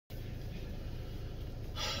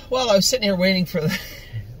Well, I was sitting here waiting for the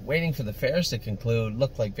waiting for the fairs to conclude.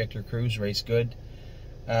 Looked like Victor Cruz raced good,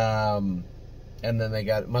 and then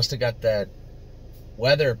they must have got that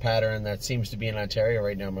weather pattern that seems to be in Ontario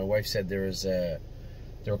right now. My wife said they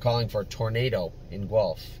were calling for a tornado in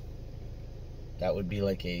Guelph. That would be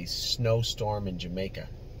like a snowstorm in Jamaica.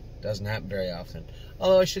 Doesn't happen very often.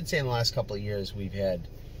 Although I should say in the last couple of years we've had,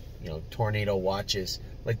 tornado watches,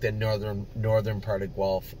 like the northern part of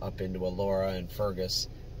Guelph up into Elora and Fergus.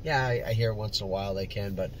 Yeah, I hear once in a while they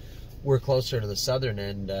can, but we're closer to the southern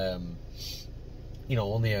end,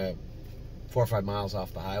 only 4 or 5 miles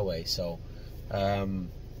off the highway. So,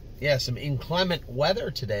 yeah, some inclement weather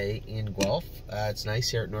today in Guelph. It's nice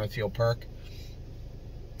here at Northfield Park.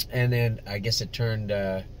 And then I guess it turned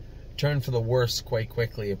for the worse quite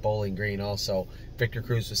quickly at Bowling Green also. Victor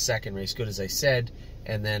Cruz was second, race good as I said,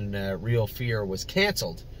 and then Real Fear was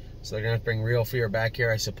canceled. So they're going to bring Real Fear back here.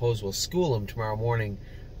 I suppose we'll school him tomorrow morning.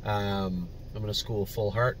 I'm going to school Full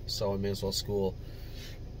Heart, so I may as well school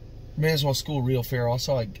Real Fear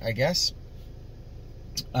also, I guess.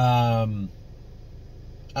 A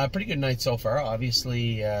pretty good night so far.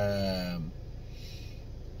 Obviously,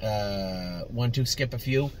 1-2 skip a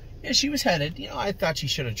few. Yeah, she was headed. I thought she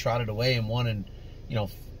should have trotted away and won in,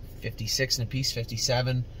 56 and a piece,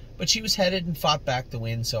 57. But she was headed and fought back to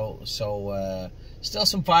win. So still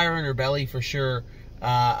some fire in her belly for sure.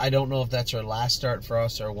 I don't know if that's her last start for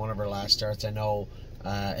us or one of her last starts. I know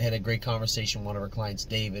I had a great conversation with one of her clients,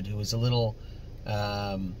 David, who was a little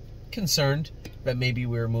concerned that maybe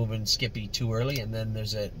we were moving Skippy too early. And then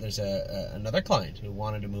there's another client who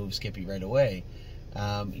wanted to move Skippy right away.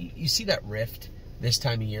 You see that rift this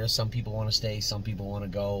time of year. Some people want to stay, some people want to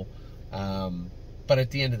go. But at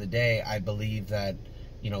the end of the day, I believe that,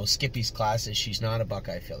 Skippy's class is she's not a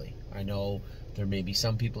Buckeye filly. I know there may be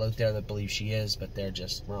some people out there that believe she is, but they're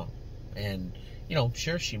just wrong. And,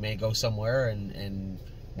 sure, she may go somewhere and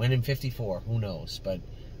win in 54. Who knows? But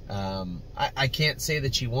I can't say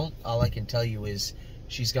that she won't. All I can tell you is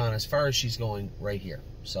she's gone as far as she's going right here.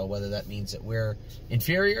 So whether that means that we're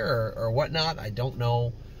inferior or whatnot, I don't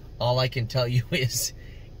know. All I can tell you is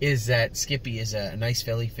that Skippy is a nice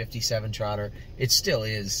filly, 57 trotter. It still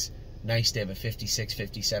is nice to have a 56,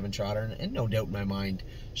 57 trotter, and no doubt in my mind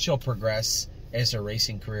she'll progress as her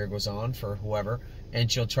racing career goes on for whoever,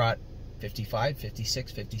 and she'll trot 55,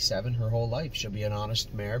 56, 57 her whole life. She'll be an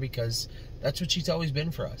honest mare because that's what she's always been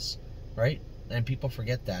for us, right? And people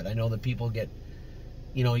forget that. I know that people get,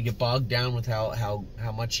 you get bogged down with how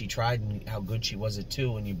much she tried and how good she was at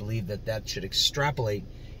 2, and you believe that should extrapolate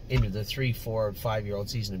into the 3, 4, 5-year-old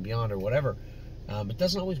season and beyond or whatever. It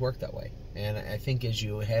doesn't always work that way. And I think as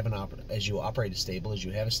you operate a stable, as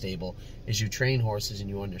you have a stable, as you train horses and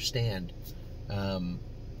you understand, and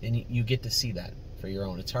you get to see that for your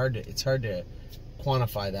own. It's hard to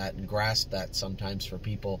quantify that and grasp that sometimes for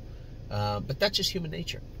people. But that's just human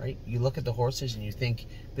nature, right? You look at the horses and you think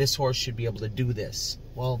this horse should be able to do this.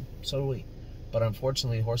 Well, so do we. But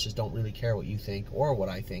unfortunately, horses don't really care what you think or what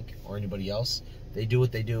I think or anybody else. They do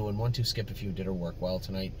what they do, and 1-2 skip a few did her work well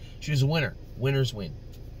tonight. She was a winner. Winners win.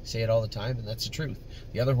 I say it all the time, and that's the truth.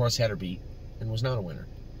 The other horse had her beat and was not a winner.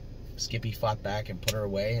 Skippy fought back and put her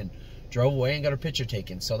away and drove away and got her picture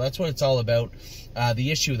taken. So that's what it's all about.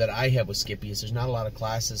 The issue that I have with Skippy is there's not a lot of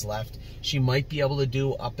classes left. She might be able to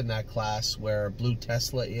do up in that class where Blue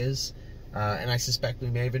Tesla is, and I suspect we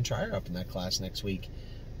may even try her up in that class next week.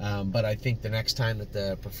 But I think the next time that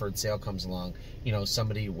the preferred sale comes along,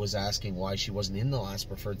 somebody was asking why she wasn't in the last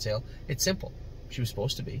preferred sale. It's simple. She was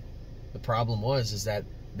supposed to be. The problem is that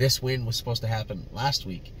this win was supposed to happen last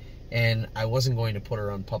week, and I wasn't going to put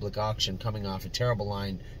her on public auction coming off a terrible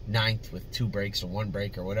line, 9th with 2 breaks or 1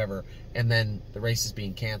 break or whatever, and then the race is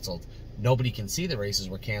being canceled. Nobody can see the races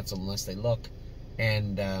were canceled unless they look,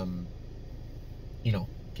 and,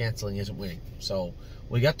 canceling isn't winning. So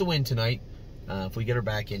we got the win tonight. If we get her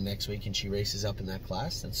back in next week and she races up in that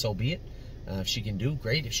class, then so be it. If she can do,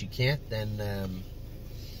 great. If she can't, then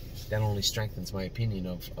that only strengthens my opinion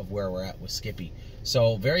of where we're at with Skippy.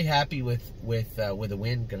 So very happy with a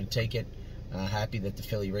win. Going to take it. Happy that the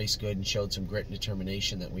filly raced good and showed some grit and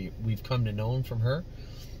determination that we've come to know from her.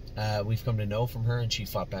 And she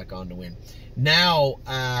fought back on to win. Now,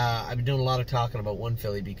 I've been doing a lot of talking about one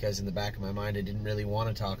filly because in the back of my mind I didn't really want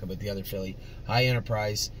to talk about the other filly, High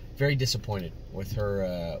Enterprise. Very disappointed with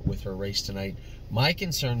her race tonight. My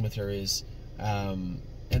concern with her is, and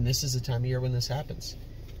this is the time of year when this happens,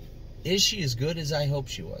 is she as good as I hoped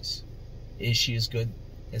she was? Is she as good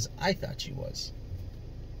as I thought she was?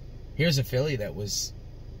 Here's a filly that was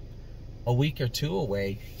a week or 2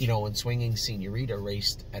 away, when Swinging Senorita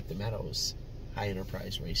raced at the Meadows. High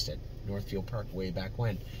Enterprise raced at Northfield Park way back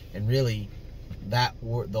when. And really,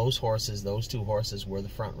 those two horses were the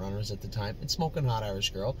front runners at the time. And Smoking Hot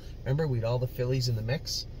Irish Girl, remember, we'd all the fillies in the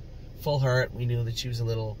mix. Full Heart, we knew that she was a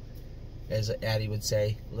little, as Addie would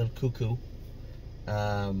say, a little cuckoo.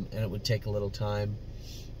 And it would take a little time.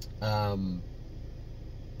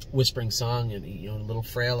 Whispering Song, and a little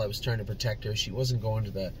frail. I was trying to protect her. She wasn't going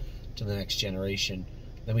to the next generation.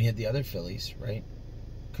 Then we had the other fillies, right?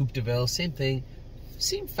 Coupe de Ville, same thing.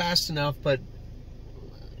 Seemed fast enough, but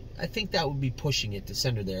I think that would be pushing it to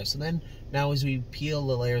send her there. So then, now as we peel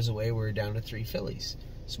the layers away, we're down to 3 fillies: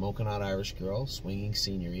 Smoking Hot Irish Girl, Swinging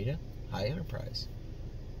Senorita, High Enterprise.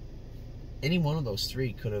 Any one of those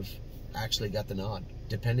 3 could have actually got the nod,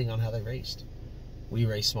 depending on how they raced. We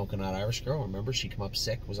raced Smoking Hot Irish Girl. Remember, she come up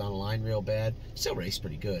sick, was on a line real bad. Still raced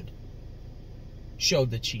pretty good.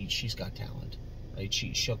 Showed that she's got talent, right?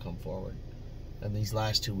 She'll come forward. And these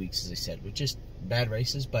last 2 weeks, as I said, were just bad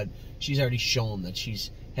races, but she's already shown that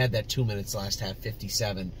she's had that 2 minutes last half,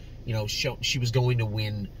 57. She was going to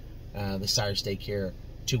win the Sire Stake here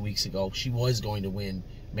 2 weeks ago. She was going to win,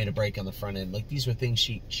 made a break on the front end. Like, these were things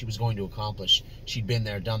she was going to accomplish. She'd been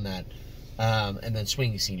there, done that. And then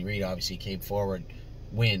Swinging Senorita obviously came forward,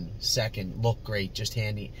 win, second, looked great, just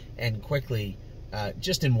handy, and quickly,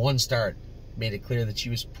 just in one start, made it clear that she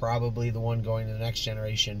was probably the one going to the next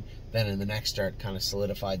generation. Then in the next start, kind of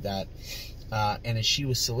solidified that. And as she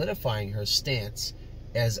was solidifying her stance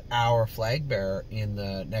as our flag bearer in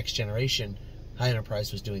the next generation, High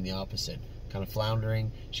Enterprise was doing the opposite, kind of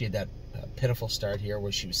floundering. She had that pitiful start here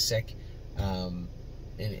where she was sick, and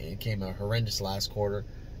it came a horrendous last quarter.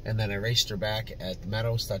 And then I raced her back at the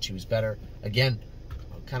Meadows, thought she was better. Again,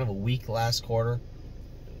 kind of a weak last quarter.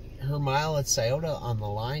 Her mile at Scioto on the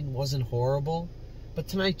line wasn't horrible, but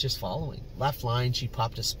tonight just following. Left line, she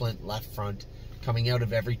popped a splint left front. Coming out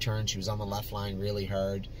of every turn, she was on the left line really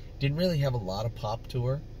hard. Didn't really have a lot of pop to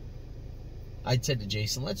her. I'd said to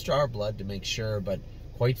Jason, let's draw her blood to make sure, but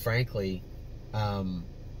quite frankly, all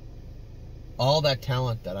that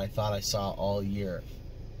talent that I thought I saw all year,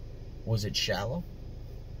 was it shallow?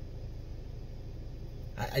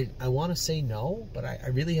 I want to say no, but I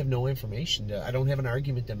really have no information. I don't have an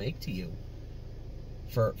argument to make to you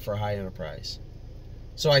for High Enterprise.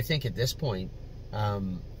 So I think at this point,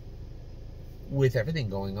 with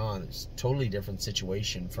everything going on, it's a totally different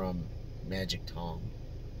situation from Magic Tom.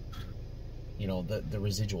 The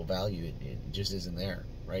residual value, it just isn't there,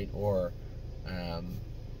 right? Or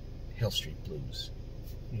Hill Street Blues.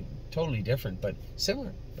 Totally different, but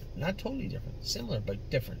similar. But not totally different. Similar,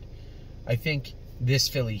 but different. I think this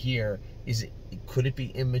filly here, could it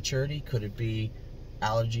be immaturity? Could it be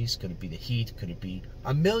allergies? Could it be the heat? Could it be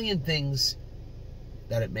a million things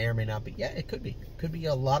that it may or may not be? Yeah, it could be. It could be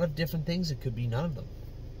a lot of different things. It could be none of them.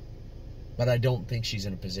 But I don't think she's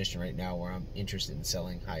in a position right now where I'm interested in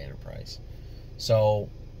selling High Enterprise. So,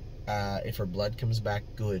 if her blood comes back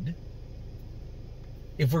good,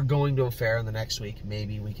 if we're going to a fair in the next week,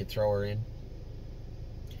 maybe we could throw her in.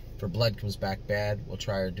 If her blood comes back bad, we'll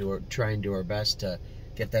try and do our best to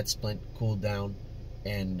get that splint cooled down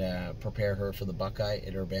and prepare her for the Buckeye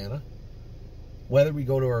at Urbana. Whether we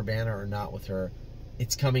go to Urbana or not with her,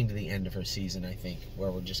 it's coming to the end of her season, I think,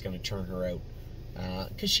 where we're just going to turn her out.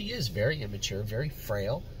 Because she is very immature, very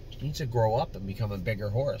frail. She needs to grow up and become a bigger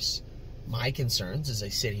horse. My concerns as I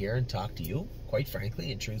sit here and talk to you, quite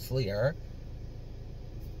frankly and truthfully, are,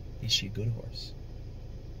 is she a good horse?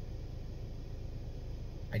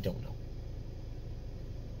 I don't know.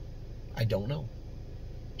 I don't know.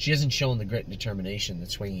 She hasn't shown the grit and determination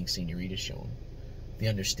that Swinging Senorita's shown. The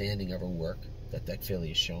understanding of her work that filly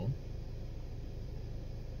has shown.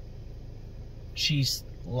 She's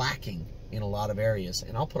lacking in a lot of areas,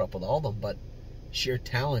 and I'll put up with all of them, but sheer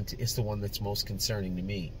talent is the one that's most concerning to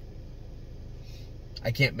me.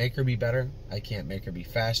 I can't make her be better. I can't make her be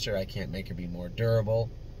faster. I can't make her be more durable.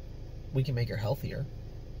 We can make her healthier.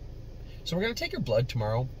 So we're going to take her blood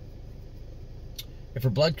tomorrow. If her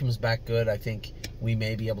blood comes back good, I think we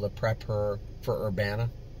may be able to prep her for Urbana.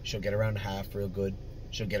 She'll get around half real good.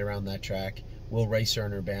 She'll get around that track. We'll race her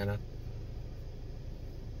in Urbana.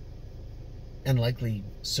 And likely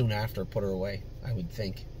soon after put her away, I would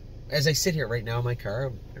think. As I sit here right now in my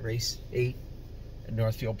car, I race 8 at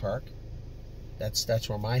Northfield Park. That's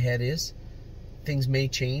where my head is. Things may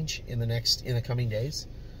change in the coming days.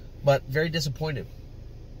 But very disappointed.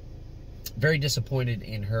 Very disappointed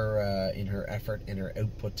in her effort and her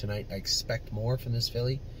output tonight. I expect more from this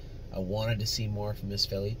filly. I wanted to see more from this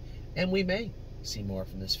filly, and we may see more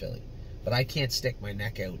from this filly. But I can't stick my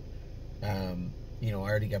neck out. I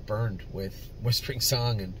already got burned with Whispering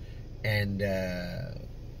Song and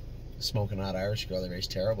Smoking Hot Irish Girl, they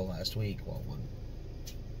raced terrible last week. Well,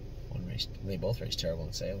 one race, they both raced terrible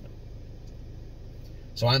in Scioto.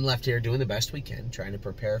 So I'm left here doing the best we can, trying to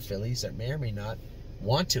prepare fillies that may or may not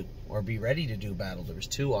want to or be ready to do battle. There was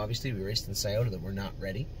two, obviously, we raced in Scioto that were not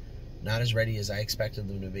ready. Not as ready as I expected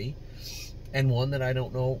them to be. And one that I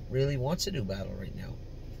don't know really wants to do battle right now.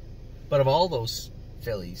 But of all those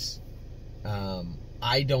fillies,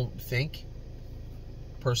 I don't think,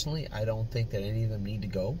 personally, I don't think that any of them need to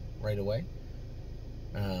go right away.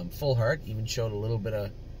 Full Heart even showed a little bit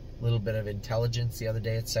of intelligence the other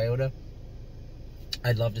day at Scioto.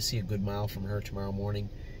 I'd love to see a good mile from her tomorrow morning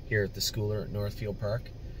here at the schooler at Northfield Park.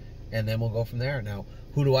 And then we'll go from there. Now,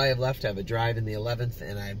 who do I have left? I have a drive in the 11th,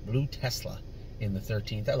 and I have Blue Tesla in the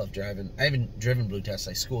 13th. I love driving. I haven't driven Blue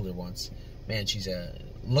Tesla. I schooled her once. Man, she's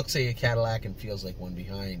looks like a Cadillac and feels like one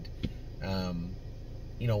behind.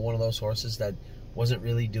 You know, one of those horses that wasn't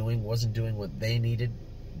doing what they needed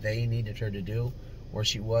her to do, where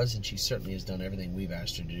she was, and she certainly has done everything we've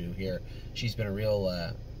asked her to do here. She's been a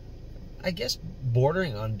real, I guess,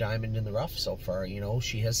 bordering on diamond in the rough so far. You know,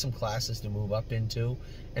 she has some classes to move up into,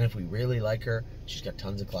 and if we really like her, she's got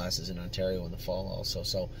tons of classes in Ontario in the fall also.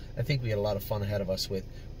 So I think we had a lot of fun ahead of us with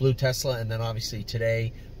Blue Tesla, and then obviously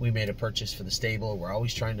today we made a purchase for the stable. We're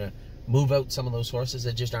always trying to move out some of those horses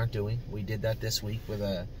that just aren't doing. We did that this week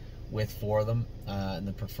with 4 of them in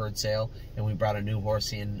the preferred sale, and we brought a new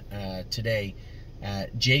horse in today.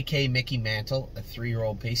 J.K. Mickey Mantle, a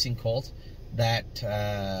 3-year-old pacing colt that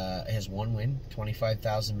has 1 win,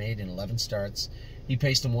 25,000 made in 11 starts. He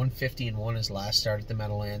paced him 150 and won his last start at the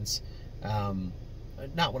Meadowlands.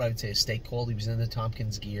 Not what I would say a stake colt. He was in the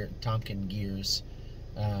Tompkin gears.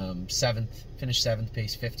 7th, finished 7th,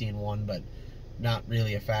 paced 50 and 1, but not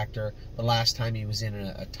really a factor. The last time he was in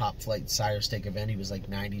a top flight sire stake event, he was like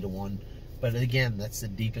 90 to 1. But again, that's the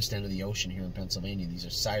deepest end of the ocean here in Pennsylvania. These are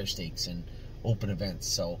sire stakes and open events.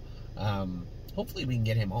 So hopefully we can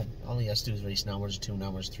get him home. All he has to do is race numbers 2,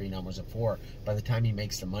 numbers 3, numbers 4. By the time he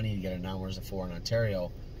makes the money to get a numbers 4 in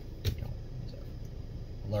Ontario, you know,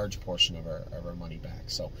 a large portion of our money back.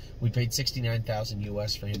 So we paid $69,000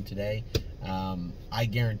 US for him today. I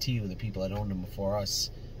guarantee you the people that owned him before us,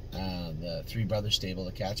 the Three Brothers stable,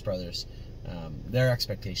 the Katz brothers, their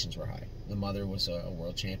expectations were high. The mother was a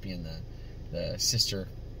world champion. The sister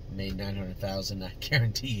made $900,000. I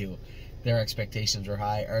guarantee you their expectations were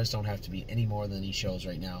high. Ours don't have to be any more than he shows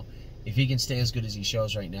right now. If he can stay as good as he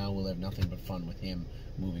shows right now, we'll have nothing but fun with him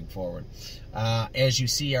moving forward. As you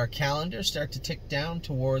see our calendar start to tick down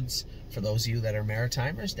towards, for those of you that are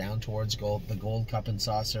Maritimers, down towards the Gold Cup and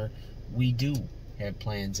Saucer, we do have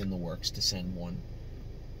plans in the works to send 1,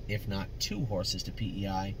 if not 2 horses to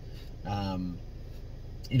PEI.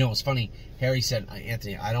 You know, it's funny. Harry said,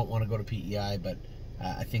 Anthony, I don't want to go to PEI, but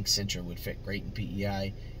I think Sintra would fit great in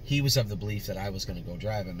PEI. He was of the belief that I was going to go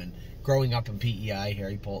drive him. And growing up in PEI,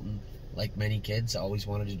 Harry Polton, like many kids, always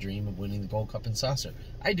wanted to dream of winning the Gold Cup and Saucer.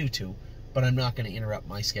 I do too, but I'm not going to interrupt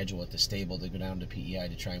my schedule at the stable to go down to PEI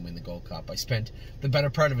to try and win the Gold Cup. I spent the better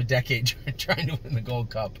part of a decade trying to win the Gold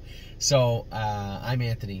Cup. So I'm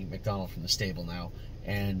Anthony McDonald from the stable now.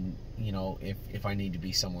 And, you know, if I need to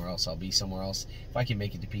be somewhere else, I'll be somewhere else. If I can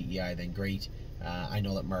make it to PEI, then great. I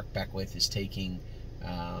know that Mark Beckwith is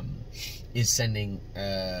sending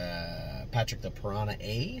Patrick the Piranha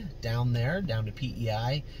A down to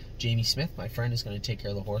PEI. Jamie Smith, my friend, is going to take care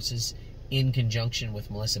of the horses in conjunction with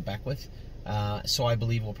Melissa Beckwith. So I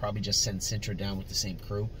believe we'll probably just send Sintra down with the same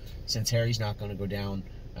crew. Since Harry's not going to go down,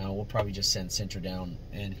 we'll probably just send Sintra down,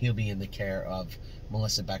 and he'll be in the care of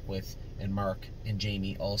Melissa Beckwith and Mark and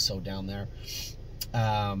Jamie also down there.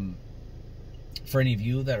 For any of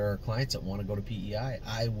you that are clients that want to go to PEI,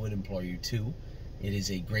 I would implore you to. It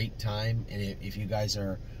is a great time, and if you guys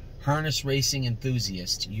are harness racing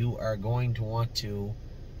enthusiasts, you are going to want to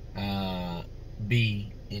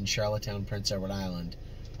be in Charlottetown, Prince Edward Island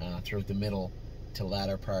throughout the middle to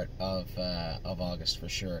latter part of August for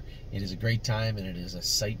sure. It is a great time, and it is a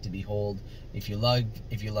sight to behold. If you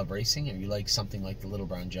love racing, or you like something like the Little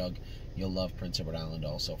Brown Jug, you'll love Prince Edward Island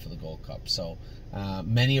also for the Gold Cup. So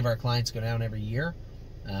many of our clients go down every year,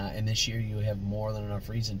 and this year you have more than enough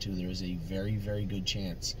reason to. There is a very, very good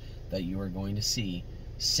chance that you are going to see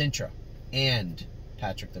Sintra and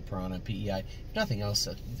Patrick the Piranha PEI. If nothing else,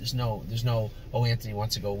 there's no, oh, Anthony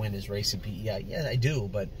wants to go win his race in PEI. Yeah, I do,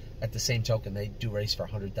 but at the same token, they do race for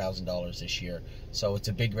 $100,000 this year. So it's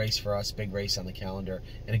a big race for us, big race on the calendar,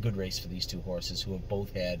 and a good race for these 2 horses who have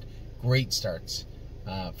both had great starts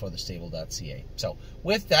for the stable.ca. So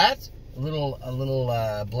with that, a little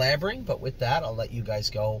blabbering, but with that, I'll let you guys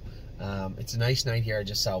go. It's a nice night here. I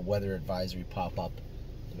just saw weather advisory pop up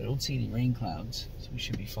I don't see any rain clouds, so we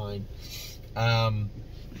should be fine. I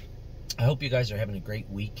hope you guys are having a great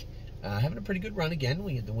week. Having a pretty good run again.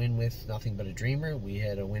 We had the win with Nothing But a Dreamer. We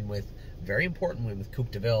had a win with, very important win with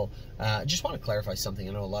Coupe de Ville. Just want to clarify something.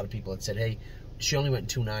 I know a lot of people had said, hey, she only went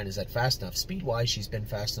 2.9. Is that fast enough? Speed-wise, she's been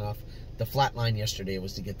fast enough. The flat line yesterday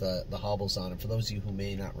was to get the hobbles on. And for those of you who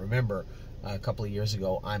may not remember, a couple of years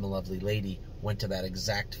ago, I'm a Lovely Lady went to that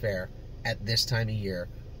exact fair at this time of year,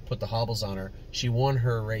 put the hobbles on her. She won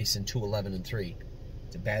her race in 2:11.3.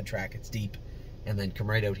 It's a bad track. It's deep. And then come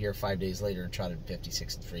right out here 5 days later and trotted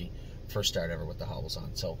 56.3. First start ever with the hobbles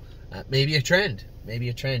on. So maybe a trend. Maybe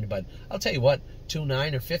a trend. But I'll tell you what,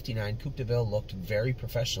 2.9 or 59, Coupe de Ville looked very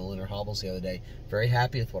professional in her hobbles the other day. Very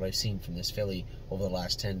happy with what I've seen from this filly over the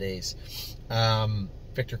last 10 days.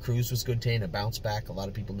 Victor Cruz was good today and a bounce back. A lot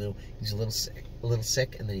of people knew he's a little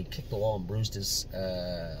sick, and then he kicked the wall and bruised his,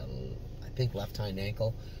 I think, left hind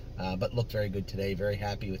ankle. But looked very good today. Very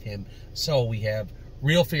happy with him. So we have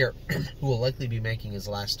Real Fear, who will likely be making his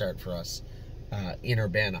last start for us in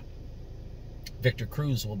Urbana. Victor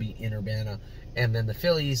Cruz will be in Urbana. And then the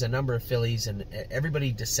fillies, a number of fillies, and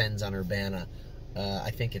everybody descends on Urbana.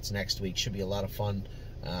 I think it's next week. Should be a lot of fun.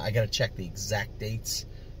 I got to check the exact dates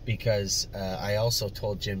because I also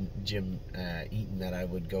told Jim Eaton that I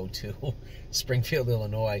would go to Springfield,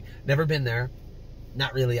 Illinois. Never been there.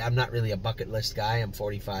 Not really. I'm not really a bucket list guy. I'm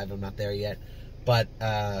 45. I'm not there yet. But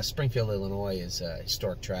Springfield, Illinois is a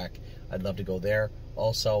historic track. I'd love to go there.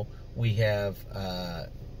 Also, we have,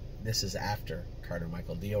 this is after Carter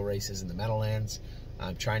Michael Dio races in the Meadowlands.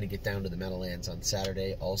 I'm trying to get down to the Meadowlands on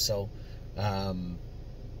Saturday also. What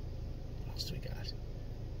else do we got?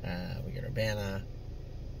 We got Urbana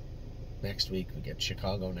next week. We get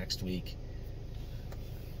Chicago next week.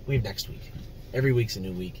 We have next week. Every week's a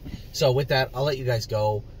new week. So with that, I'll let you guys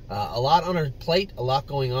go. A lot on our plate, a lot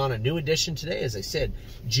going on. A new addition today, as I said.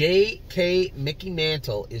 J.K. Mickey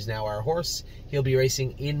Mantle is now our horse. He'll be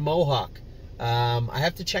racing in Mohawk. I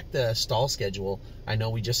have to check the stall schedule. I know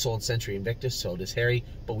we just sold Century Invictus, so does Harry,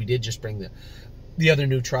 but we did just bring the other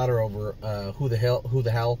new trotter over. Who the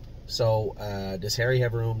hell? So does Harry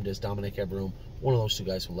have room? Does Dominic have room? One of those two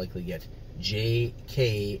guys will likely get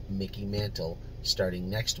J.K. Mickey Mantle starting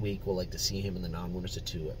next week. We'll like to see him in the non-winners of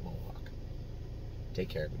 2 at Mohawk. Take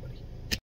care, everybody.